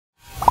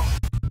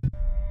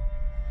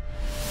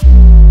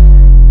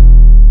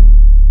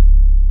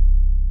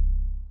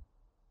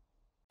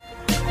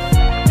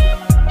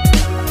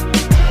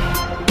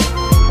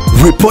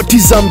Ripoti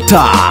za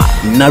mtaa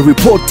na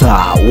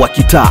ripota wa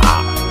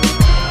kitaa.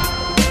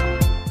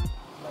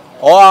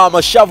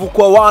 Mashavu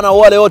kwa wana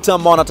wale wote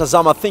ambao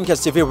wanatazama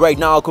Thinkers TV right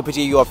now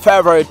kupitia your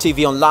favorite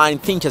TV online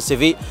Thinkers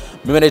TV.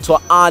 Mimi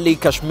naitwa Ali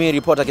Kashmiri,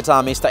 ripota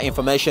kitaa Mr.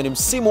 Information.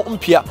 Msimu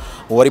mpya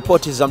wa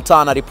ripoti za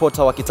mtaa na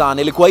ripota wa kitaa.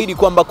 Nilikuahidi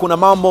kwamba kuna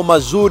mambo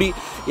mazuri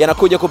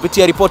yanakuja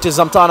kupitia ripoti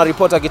za mtaa na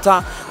ripota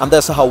kitaa, and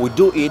that's how we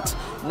do it.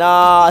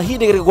 Na hii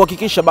ni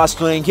kuhakikisha basi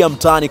tunaingia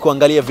mtaani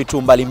kuangalia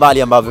vitu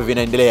mbalimbali ambavyo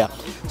vinaendelea.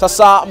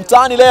 Sasa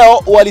mtaani leo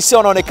uhalisia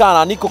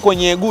unaonekana, niko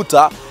kwenye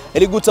Guta.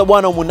 Ili Guta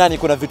bwana, humu ndani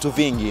kuna vitu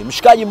vingi.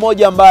 Mshikaji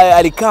mmoja ambaye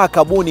alikaa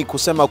kabuni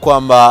kusema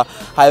kwamba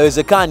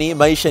haiwezekani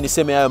maisha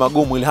niseme yawe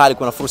magumu ili hali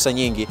kuna fursa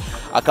nyingi,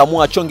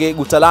 akaamua chonge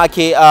Guta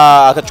lake,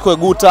 akachukua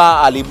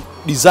Guta,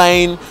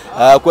 alidesign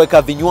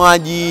kuweka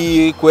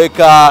vinywaji,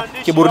 kuweka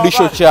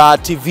kiburudisho cha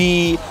TV,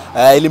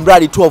 ili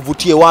mradi tu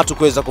avutie watu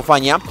kuweza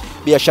kufanya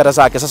biashara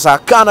zake. Sasa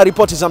kana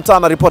ripoti za mtaa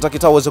na ripota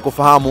kitaa uweze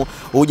kufahamu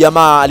huyu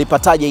jamaa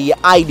alipataje hii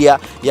idea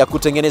ya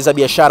kutengeneza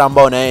biashara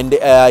ambayo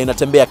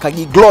inatembea,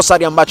 kagi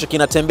glossary ambacho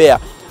kinatembea.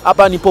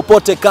 Hapa ni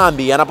popote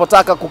kambi,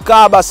 anapotaka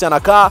kukaa basi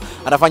anakaa,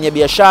 anafanya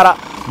biashara,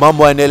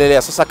 mambo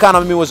yanaendelea. Sasa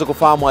kana mimi uweze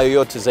kufahamu hayo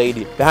yote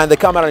zaidi. Behind the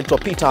camera ni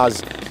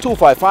Peters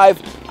 255.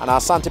 Ana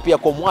asante pia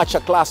kwa Aacha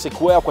Classic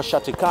Wear kwa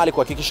shati kali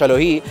kuhakikisha leo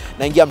hii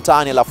naingia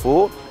mtaani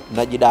alafu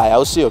najidai,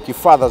 au sio?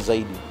 Kifadha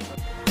zaidi.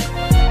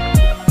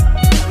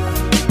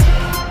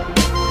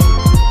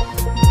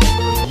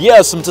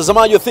 Yes,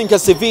 mtazamaji wa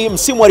Thinkers TV,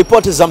 msimu wa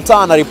ripoti za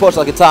mtaa na ripota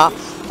wa kitaa.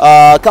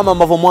 Kama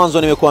ambavyo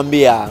mwanzo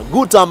nimekuambia,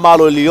 Guta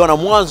ambalo liliona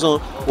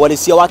mwanzo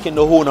walisia wake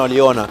ndio huu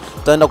unaoliona.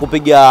 Tutaenda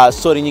kupiga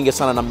story nyingi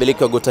sana na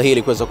mmiliki wa Guta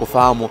hili kuweza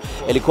kufahamu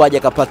ilikuwaje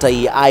akapata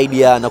hii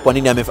idea na kwa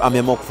nini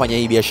ameamua kufanya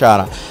hii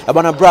biashara.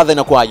 Bwana brother,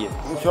 inakuaje?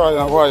 Inshallah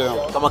inakuaje.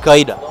 Kama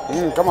kawaida.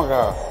 Kama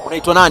kawaida.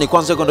 Unaitwa nani?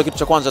 Kwanza hiyo ndio kitu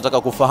cha kwanza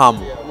nataka kufahamu.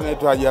 Mimi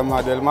naitwa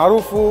Jamal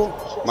maarufu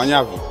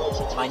Manyavi.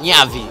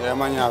 Manyavi.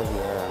 Manyavi.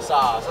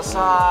 Sawa. Sasa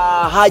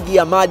Haji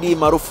Amadi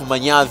maarufu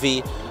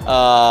Manyavi,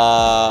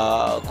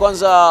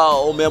 kwanza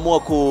umeamua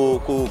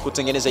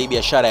kutengeneza hii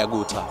biashara ya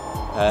Guta.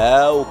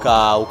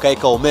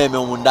 Ukaeka umeme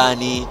humu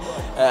ndani.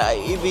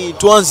 Hivi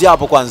tuanze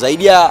hapo kwanza.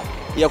 Idea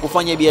ya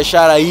kufanya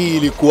biashara hii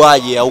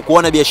ilikuwaje, au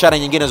kuona biashara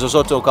nyingine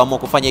zozote ukaamua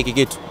kufanya hiki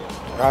kitu?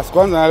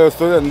 Kwanza na leo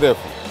story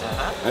ndefu.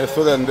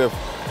 Story ndefu.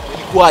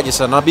 Ilikuwaje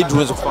sana? Inabidi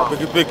tuweze kufahamu.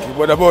 Pikipiki,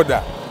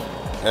 bodaboda.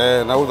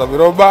 Nauza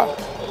viroba,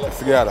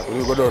 sigara,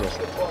 godoro.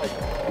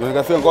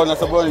 Nikasema ngoja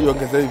sababu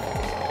niongeze hivi.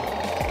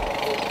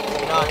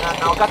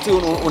 Na wakati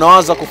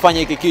unaanza kufanya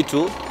hiki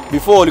kitu,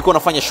 before ulikuwa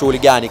unafanya shughuli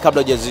gani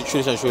kabla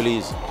hujajishughulisha na shughuli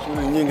hizi?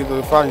 Shughuli nyingi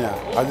tulifanya,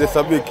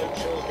 hazihesabiki.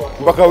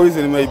 Mpaka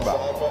wizi nimeiba.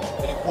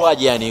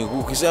 Ilikuwaje yani?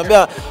 Ukisema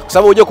kwa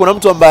sababu unajua kuna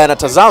mtu ambaye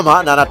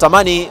anatazama na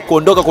anatamani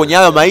kuondoka kwenye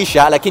hayo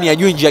maisha lakini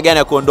hajui njia gani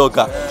ya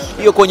kuondoka.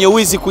 Hiyo kwenye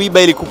wizi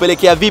kuiba ili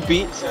kupelekea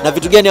vipi na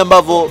vitu gani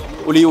ambavyo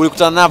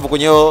ulikutana navyo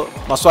kwenye hiyo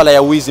masuala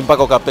ya wizi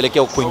mpaka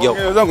ukapelekea kuingia?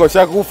 Wenzangu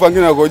washakufa,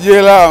 wengine wako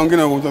jela,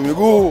 wengine wamevunjwa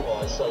miguu.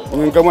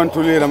 Nikamwa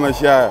nitulie na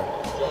maisha haya.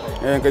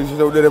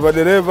 Nikajishusha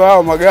dereva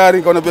au magari,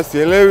 nikaona pia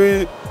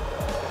sielewi.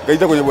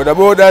 Nikaita kwenye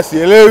bodaboda,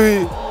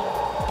 sielewi.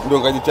 Ndio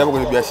nikajichapa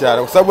kwenye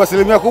biashara. Kwa sababu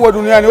asilimia kubwa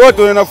duniani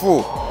wote wana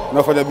nafuu.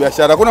 Unafanya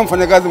biashara. Hakuna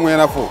mfanyakazi mwenye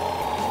nafuu.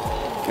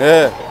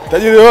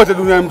 Tajiri wote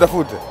duniani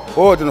mtafute.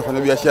 Wote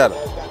wanafanya biashara.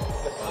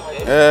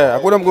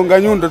 Hakuna mgonga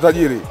nyundo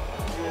tajiri.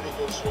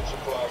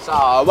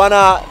 Sawa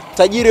bwana,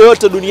 tajiri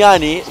yote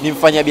duniani ni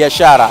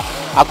mfanyabiashara.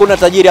 Hakuna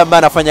tajiri ambaye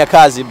anafanya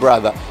kazi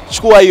brother.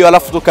 Chukua hiyo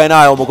alafu tukae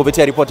nayo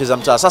kupitia ripoti za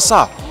mtaa.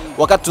 Sasa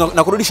wakati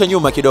nakurudisha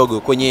nyuma kidogo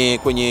kwenye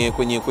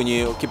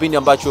kipindi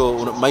ambacho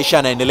maisha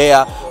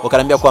yanaendelea,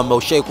 wakaniambia kwamba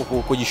ushai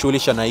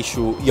kujishughulisha na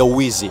issue ya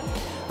uwizi.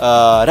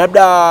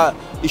 Labda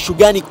issue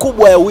gani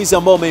kubwa ya uwizi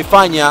ambao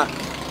umeifanya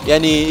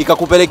yani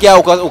ikakupelekea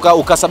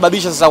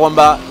ukasababisha sasa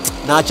kwamba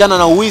naachana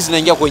na uwizi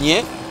naingia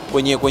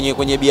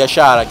kwenye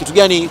biashara? Kitu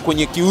gani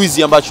kwenye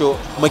kiwizi ambacho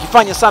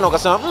umekifanya sana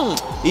ukasema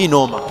hii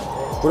noma?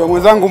 Kuna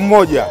mwenzangu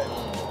mmoja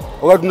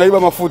wakati tunaiba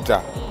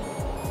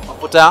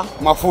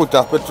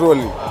mafuta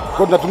petroli.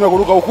 Kwa tunatumia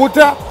kuruka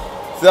ukuta,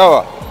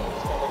 sawa?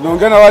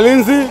 Tunaongea na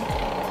walinzi,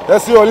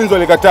 sasa walinzi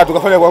walikataa,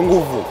 tukafanya kwa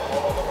nguvu.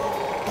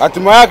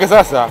 Hatima yake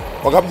sasa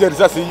wakapiga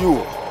risasi juu.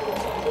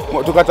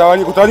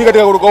 Kutawanyika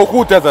katika kuruka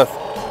ukuta sasa.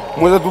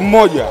 Mwenzetu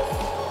mmoja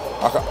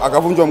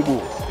akavunjwa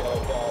mguu.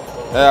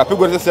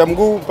 Apigwa risasi ya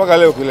mguu mpaka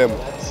leo kilema.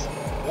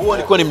 Huo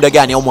alikuwa ni muda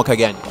gani au mwaka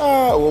gani?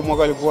 Huo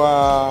mwaka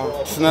alikuwa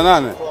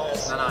 98.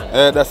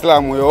 Dar es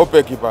Salaam hiyo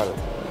OPEC pale.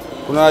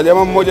 Kuna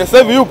jamaa mmoja sasa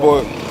hivi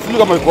yupo, sijui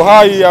kama yuko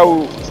hai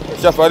au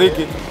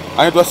shafariki,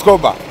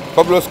 anaitwa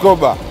Pablo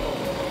Scoba.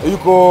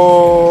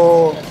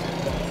 Yuko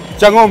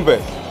Changombe,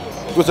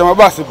 tuko cha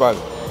mabasi pale.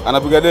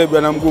 Anapiga debi,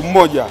 ana mguu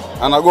mmoja,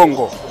 ana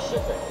gongo.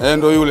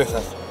 Ndio yule sasa.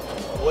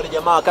 Wale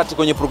jamaa wakati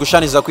kwenye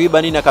purukushani za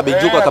kuiba nini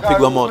akabijuka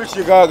akapigwa moto.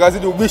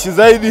 Kazidi ubishi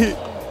zaidi.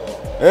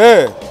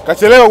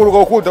 Kachelewa kuruka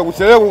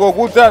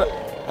ukuta,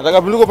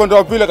 atakapinduka upande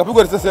wa pili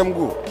akapigwa risasi ya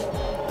mguu.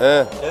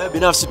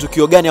 Binafsi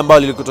tukio gani ambalo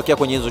lilikutokea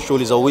kwenye hizo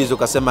shughuli za uwizi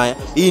ukasema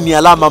hii ni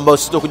alama ambayo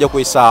sitokuja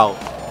kuisahau?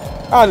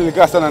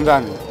 Nilikaa sana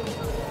ndani.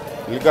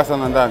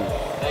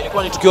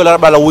 Ilikuwa ni tukio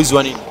labda la uwizi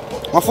wa nini?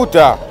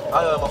 Mafuta.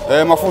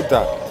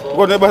 Mafuta.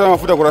 Uko naiba sana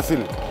mafuta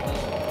kurasini.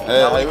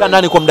 Ulikaa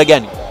ndani kwa muda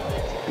gani?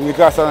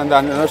 Nilikaa sana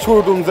ndani.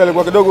 Nashukuru tu mzee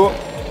alikuwa kidogo,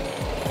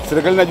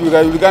 serikali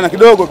inajulikana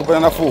kidogo kupata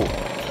nafuu.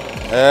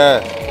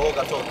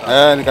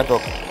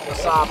 Nikatoka.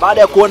 Sasa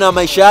baada ya kuona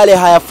maisha yale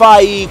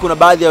hayafai, kuna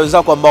baadhi ya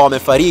wenzako ambao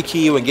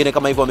wamefariki, wengine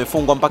kama hivyo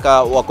wamefungwa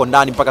mpaka wako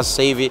ndani mpaka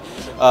sasa hivi.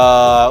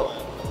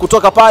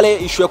 Kutoka pale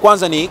issue ya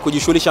kwanza ni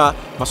kujishughulisha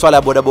masuala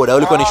ya bodaboda.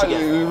 Ulikuwa ni shughuli?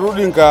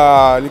 Nilirudi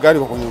nikari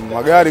kwenye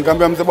magari,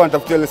 nikamwambia mzee bwana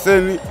nitafutie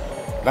leseni.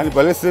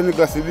 Kanipa leseni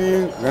class D,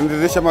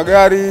 nikaendelesha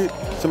magari,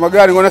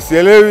 ngona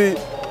sielewi.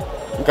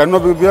 Nikanunua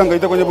bibi yangu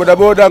ita kwenye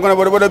bodaboda, ngona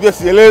bodaboda pia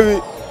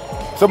sielewi.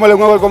 Soma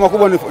lengo langu liko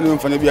makubwa ni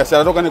mfanya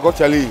biashara toka niko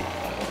chali.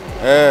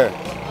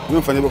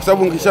 Mimi kwa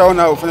sababu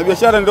nikishaona ufanya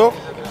biashara ndo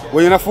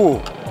wenye nafuu.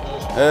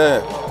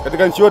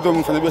 Katika nchi yote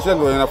mfanya biashara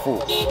ndo wenye nafuu.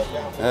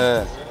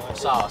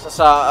 Sawa.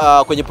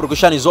 Sasa kwenye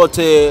purukushani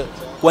zote,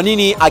 kwa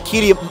nini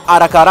akili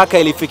haraka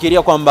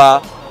ilifikiria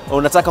kwamba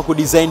unataka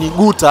kudesign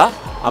guta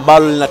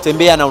ambalo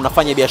linatembea na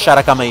unafanya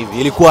biashara kama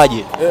hivi?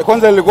 Ilikuwaje?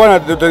 Kwanza ilikuwa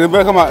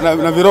natembea kama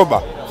na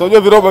viroba.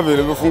 Unajua viroba vile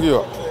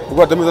vimefungiwa.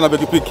 Ulikuwa tembeza na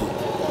pikipiki.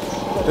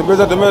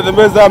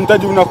 Tembeza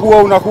mtaji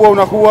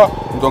unakuwa.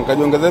 Ndio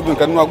nikajiongeza hivi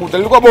nikanunua guta.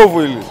 Lilikuwa bovu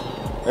hili.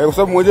 Kwa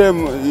sababu mmoja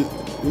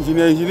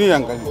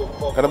engineer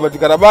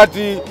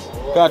karabati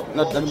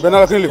na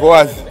lakini liko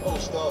wazi.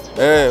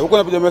 Huko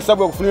napiga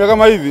mahesabu ya kufunika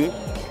kama hivi,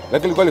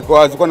 lakini ilikuwa liko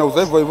wazi. Kwa na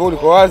udhaifu hivyo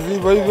liko wazi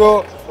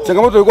hivyo.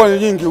 Changamoto ilikuwa ni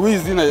nyingi,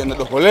 wizi na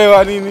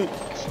dokolewa nini.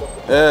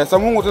 Sasa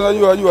Mungu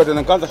tunajua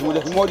tena nikaanza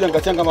kimoja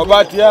nikachanga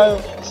mabati hayo.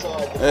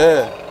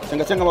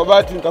 Changa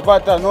mabati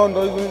nikapata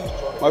nondo hizo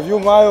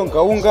mavyuma hayo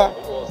nikaunga.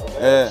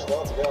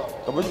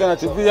 Kabla na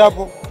TV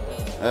hapo.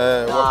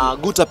 Na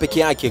guta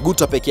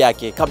peke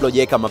yake kabla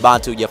hujaweka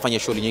mabati hujafanya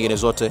shughuli nyingine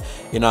zote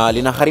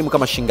linagharimu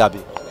kama shingapi?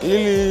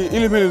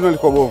 Ili mimi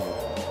nilikuwa bovu.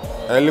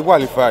 Ilikuwa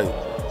alifai.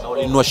 Na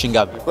ulinunua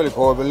shingapi?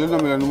 Ilikuwa nilinunua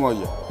milioni 1.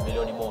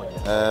 Milioni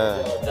 1.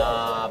 Na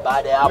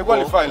baada ya hapo ilikuwa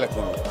alifai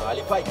lakini.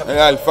 Alifai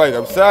kabisa. Alifai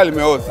kabisa,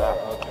 limeoza.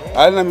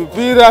 Alina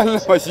mipira,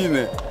 alina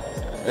mashine.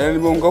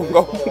 Nimeunga.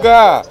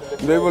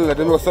 Ndio hivyo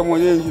natembea kwa sababu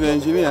mwenyewe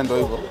engineer ndio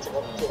hivyo.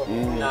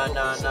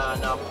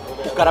 Na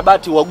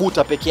ukarabati wa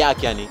guta peke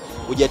yake yani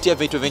hujatia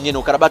vitu vingine,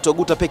 ukarabati wa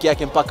guta peke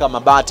yake mpaka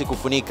mabati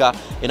kufunika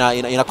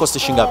ina cost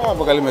shingapi?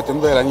 Mpaka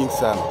limetembea hela nyingi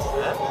sana.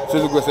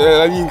 Siwezi kusema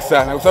hela nyingi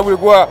sana kwa sababu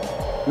ilikuwa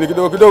ni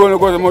kidogo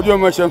nilikuwa unajua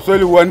maisha ya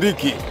Mswahili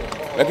uandiki.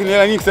 Lakini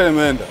hela nyingi sana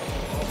imeenda.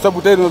 Kwa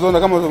sababu tairi unazoona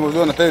kama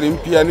unazoona tairi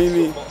mpya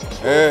nini,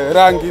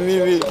 rangi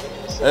nini,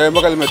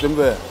 mpaka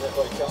limetembea.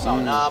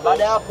 Na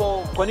baada ya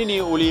hapo kwa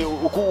nini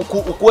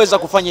ukuweza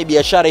kufanya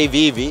biashara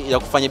hivi ya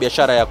kufanya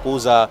biashara ya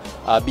kuuza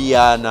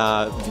bia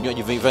na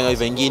vinywaji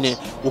vingine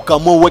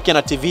ukaamua uweke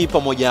na TV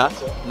pamoja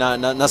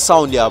na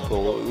sound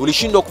hapo?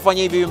 Ulishindwa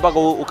kufanya hivi mpaka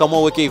ukaamua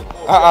uweke hivi?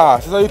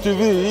 Sasa hii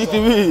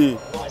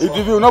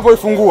TV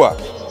unapoifungua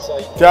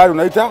tayari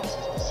unaita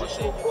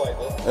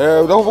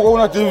unapokuwa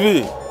una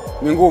TV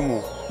ni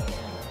ngumu.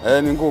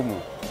 Ni ngumu.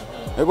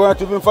 Na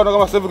TV mfano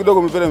kama sasa hivi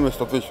kidogo mpira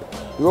imestopishwa.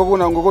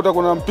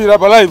 Kuna mpira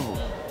hapa live.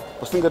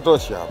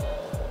 Usingetosha hapo.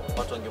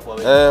 Watu wangekuwa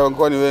wengi.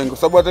 Wangekuwa ni wengi. Kwa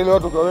sababu hata ile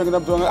watu kwa wengi na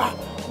mtu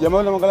jamaa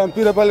anaangalia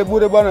mpira pale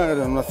bure bwana,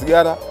 ananunua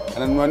sigara,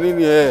 ananunua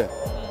nini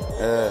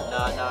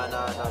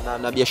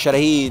na biashara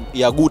hii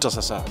ya guta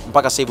sasa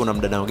mpaka sasa hivi una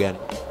muda nao gani?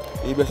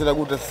 Hii biashara ya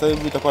guta sasa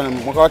hivi itakuwa ni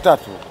mwaka wa 3.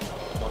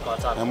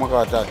 Mwaka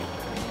wa 3.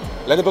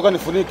 Lakini toka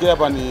nifunike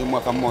hapa ni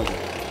mwaka mmoja.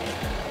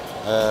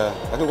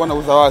 Lakini kwa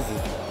nauza wazi.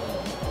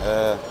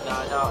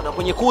 Na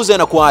kwenye kuuza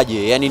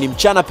inakuaje? Yaani ni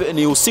mchana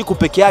ni usiku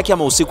peke yake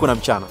ama usiku na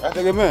mchana?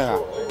 Yategemea.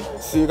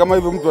 Si kama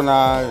hivi mtu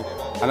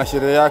ana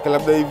sherehe yake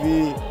labda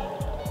hivi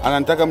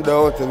ananitaka muda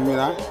wote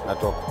mimi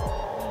natoka.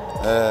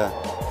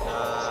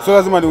 Sio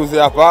lazima niuze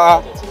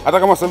hapa. Hata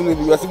kama sasa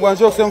hivi simu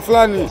anjo sehemu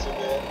fulani.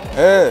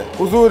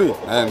 Uzuri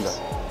naenda.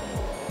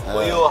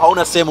 Kwa hiyo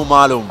hauna sehemu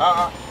maalum.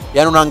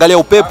 Yaani unaangalia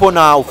upepo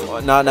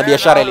na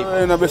biashara ilipo.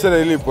 Na biashara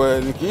ilipo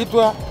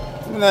nikiitwa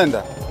mimi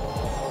naenda.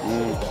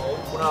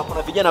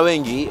 Kuna vijana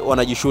wengi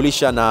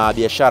wanajishughulisha na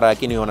biashara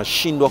lakini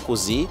wanashindwa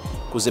kuzi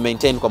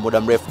maintain kwa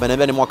muda mrefu.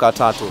 Niambia ni mwaka wa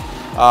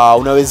 3.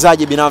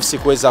 Unawezaje binafsi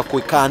kuweza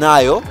kuikaa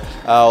nayo?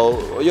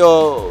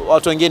 Hiyo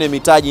watu wengine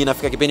mitaji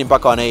inafika kipindi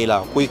mpaka wanaila.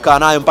 Kuikaa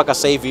nayo mpaka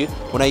sasa hivi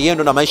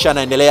unaienda na maisha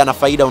yanaendelea na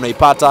faida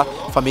unaipata,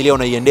 familia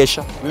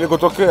unaiendesha.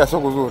 Nilikotokea sio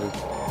kuzuri.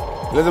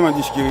 Lazima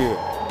nijishikilie.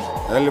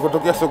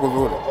 Nilikotokea sio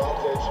kuzuri.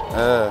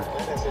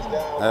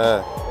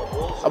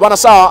 Bwana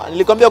sawa,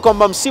 nilikwambia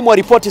kwamba msimu wa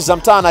ripoti za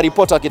mtaa na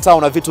ripota wa kitaa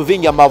una vitu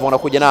vingi ambavyo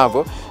wanakuja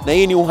navyo, na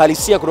hii ni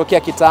uhalisia kutokea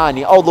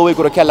kitaani all the way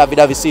kutokea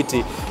Lavidavi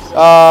City.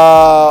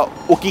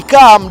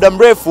 Ukikaa muda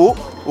mrefu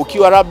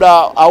ukiwa labda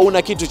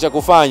hauna kitu cha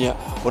kufanya,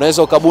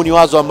 unaweza ukabuni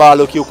wazo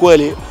ambalo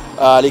kiukweli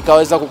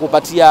likaweza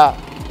kukupatia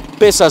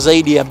pesa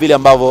zaidi ya vile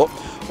ambavyo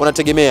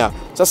unategemea.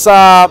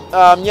 Sasa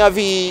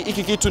Mnyavi,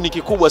 hiki kitu ni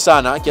kikubwa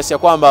sana kiasi ya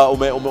kwamba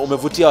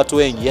umevutia watu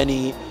wengi.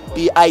 Yaani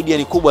hii idea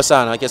ni kubwa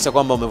sana kiasi ya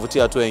kwamba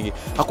umevutia watu wengi.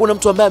 Hakuna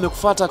mtu ambaye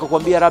amekufuata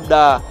akakwambia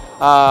labda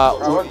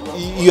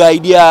hiyo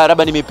idea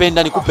labda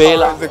nimependa nikupe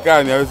hela?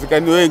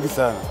 Haiwezekani wengi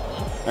sana.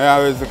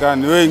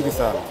 Haiwezekani wengi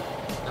sana.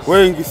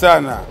 Wengi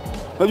sana.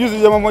 Na juzi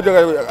jamaa mmoja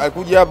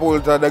alikuja hapo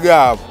kuleta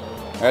dagaa hapo.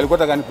 Alikuwa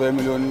atakanipa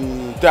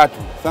milioni 3.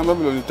 Sasa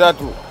milioni 3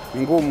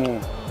 ni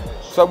ngumu.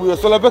 Sababu hiyo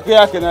sola peke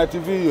yake na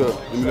TV hiyo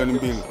ni milioni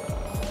 2.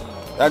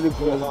 Yaani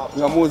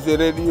tungamuzi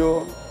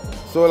radio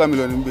sola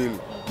milioni 2.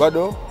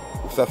 Bado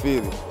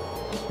usafiri.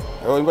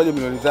 Nipaje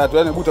milioni 3.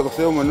 Yaani Guta kwa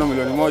sehemu maneno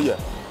milioni 1.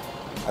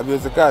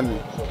 Haviwezekani.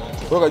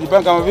 Kwa hiyo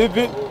kajipanga kama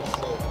vipi?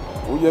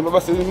 Uje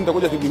basi mimi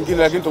nitakuja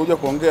kingine lakini nitakuja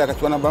kuongea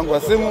akachukua namba yangu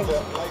ya simu.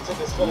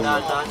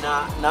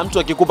 Na mtu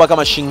akikupa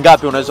kama shilingi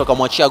ngapi unaweza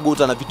kumwachia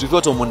Guta na vitu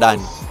vyote huko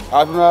ndani?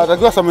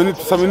 Tunatakiwa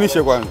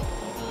tusaminishe kwanza.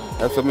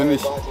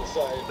 Tusaminishe.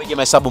 Pige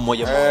mahesabu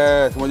moja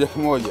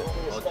kimoja.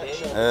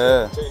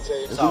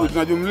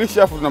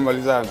 Tunajumlisha afu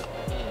tunamalizana.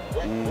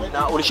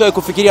 Na ulishawahi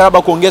kufikiria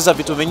labda kuongeza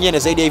vitu vingine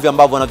zaidi ya hivi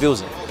ambavyo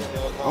wanaviuza?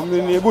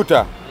 Ni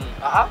Guta.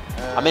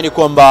 Ameni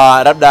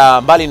kwamba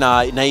labda mbali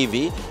na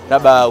hivi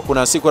labda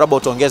kuna siku labda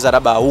utaongeza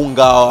labda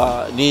unga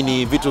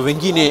nini vitu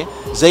vingine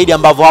zaidi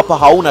ambavyo hapa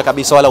hauna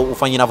kabisa wala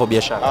ufanye navyo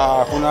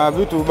biashara. Kuna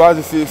vitu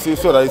baadhi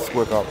sio rahisi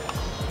kuweka hapo.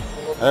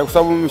 Kwa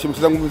sababu mimi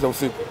zangu mimi za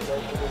usiku.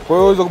 Kwa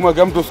hiyo uweze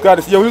kumwekea mtu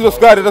sukari, sijaulizwa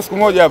sukari hata siku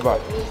moja hapa.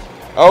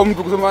 Au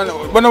mtu kusema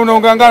bwana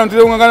unaunga ngano,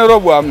 ndio unga ngano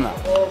robo hamna.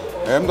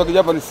 Mtu akija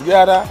hapa ni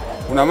sigara,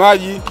 una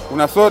maji,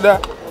 una soda,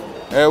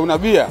 una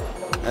bia.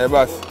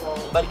 Basi.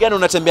 Bali gani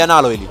unatembea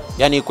nalo hili?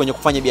 Yaani kwenye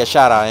kufanya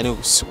biashara, yani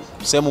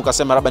sehemu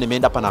ukasema labda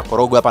nimeenda hapa na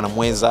korogo hapa na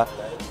mweza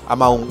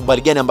ama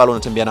bali gani ambalo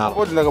unatembea nalo?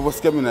 Wote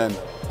nitakaposikia mimi naenda.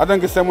 Hata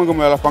ningesema mwenge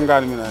mela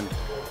pangani mimi naenda.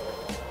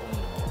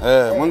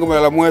 Mwenge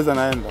mela mweza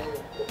naenda.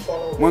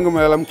 Mwenge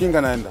mela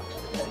mkinga naenda.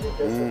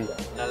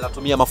 Na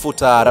natumia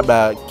mafuta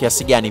labda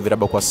kiasi gani hivi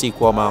labda kwa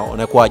siku ama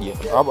unakwaje?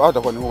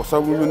 Hata kwa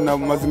sababu mimi na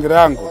mazingira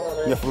yangu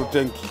ni full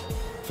tank.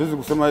 Siwezi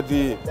kusema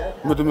eti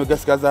nimetumia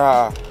kiasi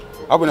kadhaa.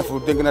 Hapo na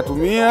full tank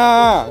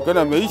natumia,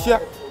 kwenda imeisha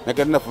na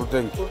kaenda full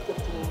tank.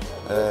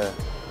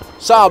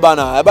 Sawa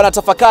bana,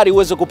 tafakari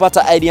uweze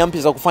kupata idea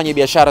mpya za kufanya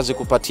biashara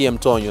zikupatie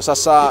mtonyo.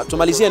 Sasa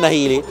tumalizie na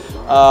hili.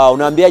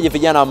 Unaambiaje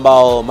vijana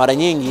ambao mara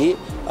nyingi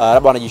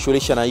labda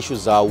wanajishughulisha na issue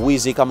za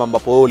wizi kama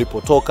ambapo wewe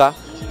ulipotoka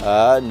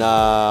na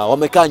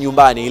wamekaa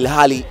nyumbani ili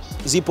hali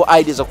zipo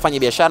idea za kufanya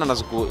biashara na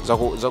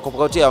za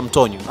kupatia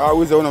mtonyo?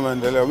 Wizi hauna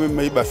maendeleo. Mimi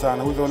nimeiba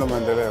sana. Wizi hauna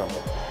maendeleo.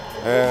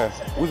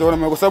 Wizi hauna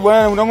maendeleo kwa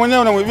sababu una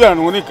mwenyewe unamwibia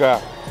ananunika.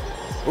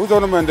 Wizi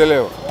hauna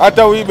maendeleo.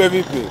 Hata uibe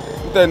vipi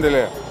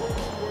utaendelea.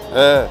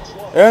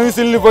 Mimi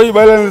si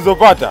nilivyoiba ile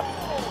nilizopata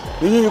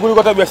ni nyingi kuliko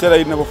hata biashara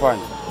hii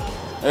ninapofanya.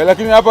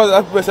 Lakini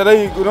hapa biashara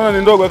hii unaona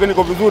ni ndogo lakini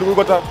iko vizuri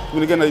kuliko hata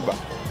mwingine naiba.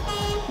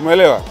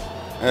 Umeelewa?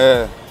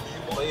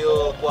 Kwa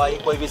hiyo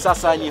kwa hivi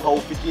sasa ni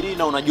haufikirii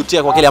na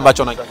unajutia kwa kile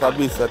ambacho unakifanya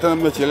kabisa. Tena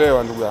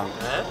nimechelewa ndugu yangu.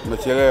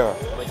 Nimechelewa.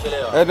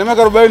 Na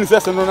miaka 40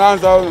 sasa ndo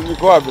naanza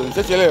niko wapi?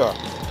 Nimechelewa.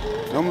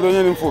 Na umri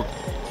wenyewe ni mfupi.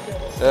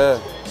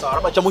 Sawa,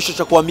 labda cha mwisho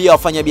cha kuambia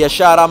wafanya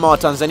biashara ama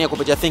Watanzania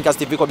kupitia Thinkers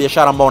TV kwa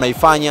biashara ambao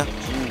unaifanya.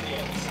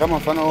 Kama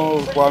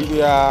mfano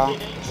kuambia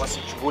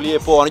wasichukulie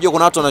poa. Unajua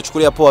kuna watu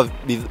wanachukulia poa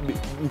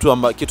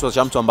kitu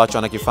cha mtu ambacho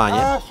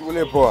anakifanya.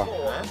 Chukulie poa.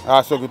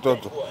 Sio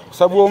kitoto. Kwa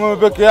sababu umeme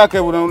peke yake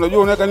unajua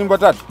unaweka nyumba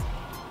 3.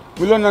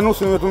 Milioni na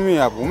nusu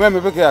nimetumia hapo.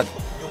 Umeme peke yake.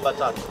 Nyumba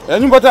 3.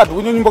 Nyumba 3.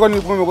 Kwenye nyumba kwani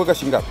umeweka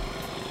shilingi ngapi?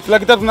 Si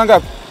laki 3 na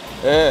ngapi?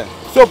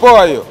 Sio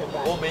poa hiyo.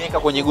 Umeweka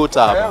kwenye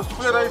Guta hapo.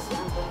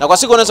 Na kwa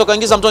siku unaweza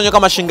kuingiza mtonyo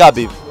kama shilingi ngapi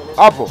hivi?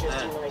 Hapo.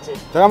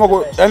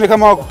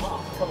 Kama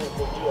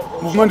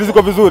movement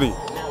ziko vizuri.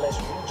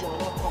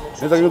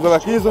 Naweza kuingiza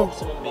laki hizo.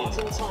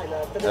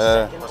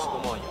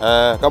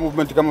 Kama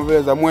movement kama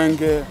vile za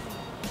mwenge.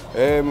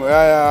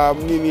 Haya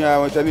nini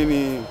ya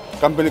nini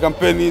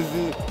kampeni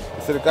hizi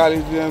serikali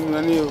hizi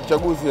nani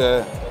uchaguzi.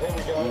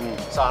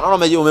 Sawa,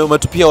 naona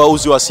umetupia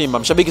wauzi wa Simba.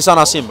 Mshabiki sana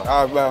wa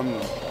Simba.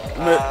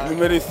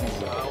 Nimerisi.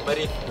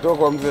 Kutoka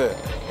kwa mzee.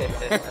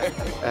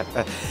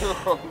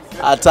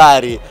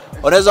 Hatari.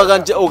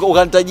 Unaweza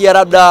ukanitajia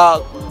labda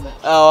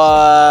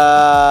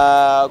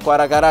kwa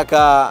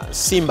haraka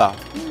Simba.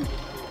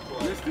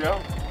 Listi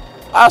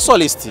yao? So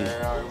listi.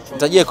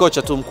 Nitajie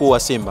kocha tu mkuu wa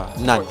Simba.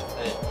 Nani?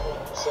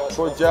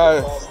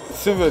 Kocha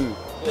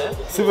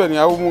Steven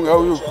au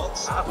Huyu.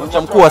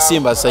 Kocha mkuu wa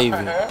Simba sasa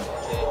hivi.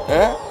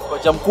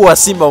 Kocha mkuu wa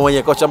Simba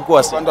mwenyewe, kocha mkuu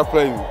wa Simba.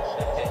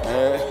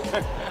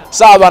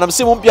 Sawa bana,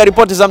 msimu mpya,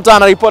 ripoti za mtaa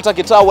na ripota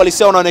kitao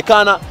walisia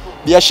unaonekana,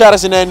 biashara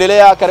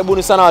zinaendelea,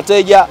 karibuni sana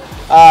wateja.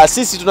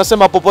 Sisi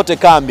tunasema popote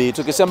kambi,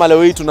 tukisema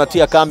leo hii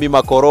tunatia kambi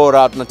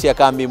Makorora, tunatia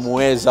kambi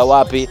Muweza,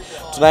 wapi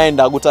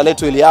tunaenda, Guta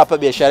letu ili hapa,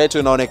 biashara yetu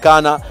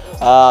inaonekana,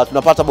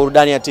 tunapata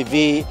burudani ya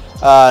TV,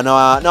 na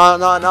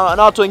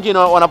watu wengine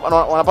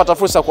wanapata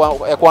fursa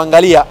ya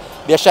kuangalia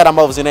biashara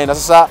ambazo zinaenda.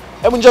 Sasa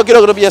hebu njoo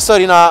kidogo tupige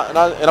story na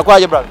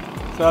inakwaje brother?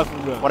 Safi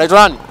bro. Unaitwa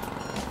nani?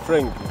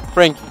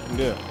 Frank.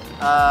 Ndio.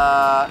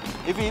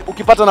 Hivi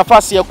ukipata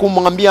nafasi ya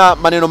kumwambia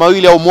maneno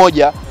mawili au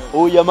moja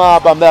huyu jamaa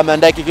hapa ambaye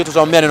ameandaa hiki kitu,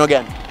 utamwambia neno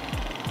gani?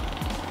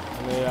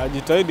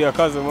 Ajitahidi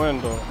akaze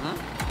mwendo.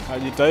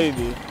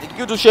 Ajitahidi. Hiki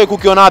kitu shei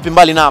kukiona wapi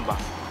mbali na hapa?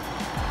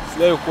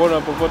 Sijai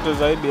kuona popote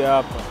zaidi ya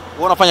hapa.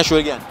 Wewe unafanya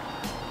shughuli gani?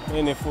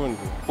 Mimi ni fundi.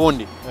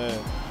 Fundi?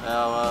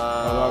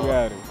 Wa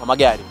magari. Wa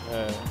magari?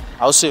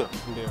 Au sio?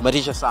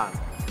 Umetisha sana.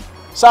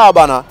 Sawa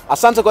bana,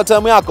 asante kwa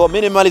time yako.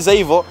 Mimi nimemaliza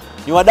hivyo.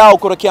 Ni wadau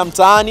kutokea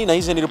mtaani na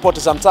hizi ni ripoti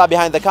za mtaa.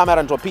 Behind the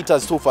camera ndio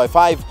Peters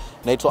 255.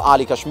 Naitwa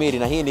Ali Kashmiri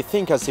na hii ni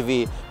Thinkers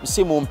TV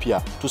msimu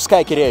mpya.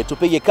 Tusikae kiree,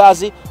 tupige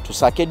kazi,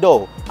 tusake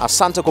do.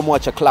 Asante kwa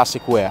mwacha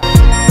classic wear.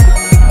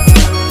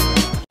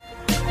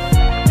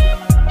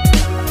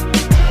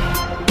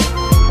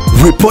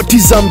 Ripoti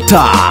za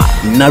mtaa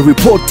na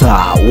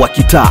ripota wa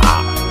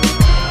kitaa.